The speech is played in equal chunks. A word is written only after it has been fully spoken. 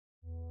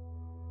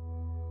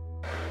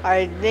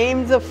I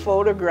named the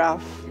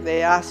photograph.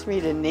 They asked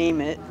me to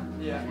name it.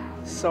 Yeah.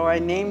 So I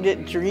named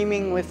it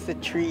Dreaming with the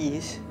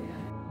Trees.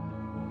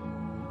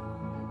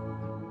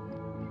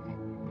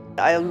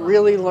 I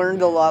really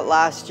learned a lot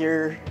last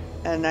year,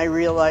 and I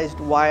realized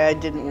why I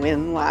didn't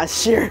win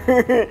last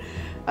year.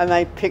 And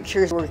my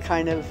pictures were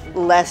kind of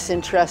less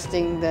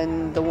interesting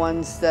than the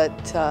ones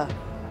that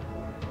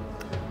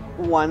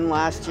won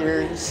last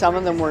year. Some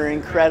of them were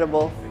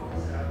incredible.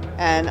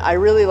 And I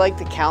really liked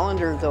the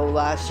calendar though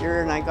last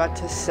year, and I got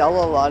to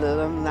sell a lot of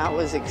them. That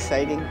was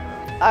exciting.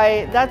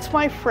 That's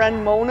my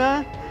friend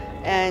Mona,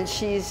 and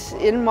she's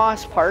in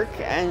Moss Park,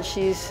 and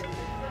she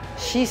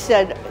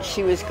said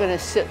she was going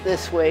to sit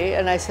this way,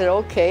 and I said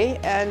okay,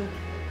 and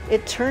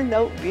it turned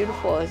out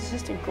beautiful. It's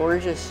just a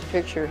gorgeous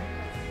picture.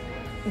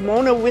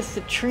 Mona with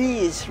the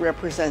trees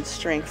represents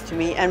strength to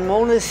me, and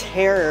Mona's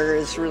hair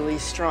is really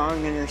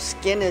strong, and her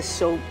skin is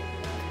so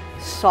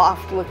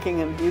soft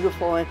looking and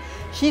beautiful, and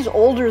she's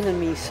older than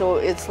me, so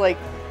it's like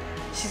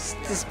she's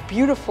this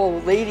beautiful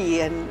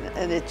lady,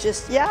 and it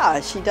just, yeah,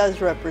 she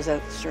does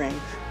represent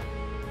strength.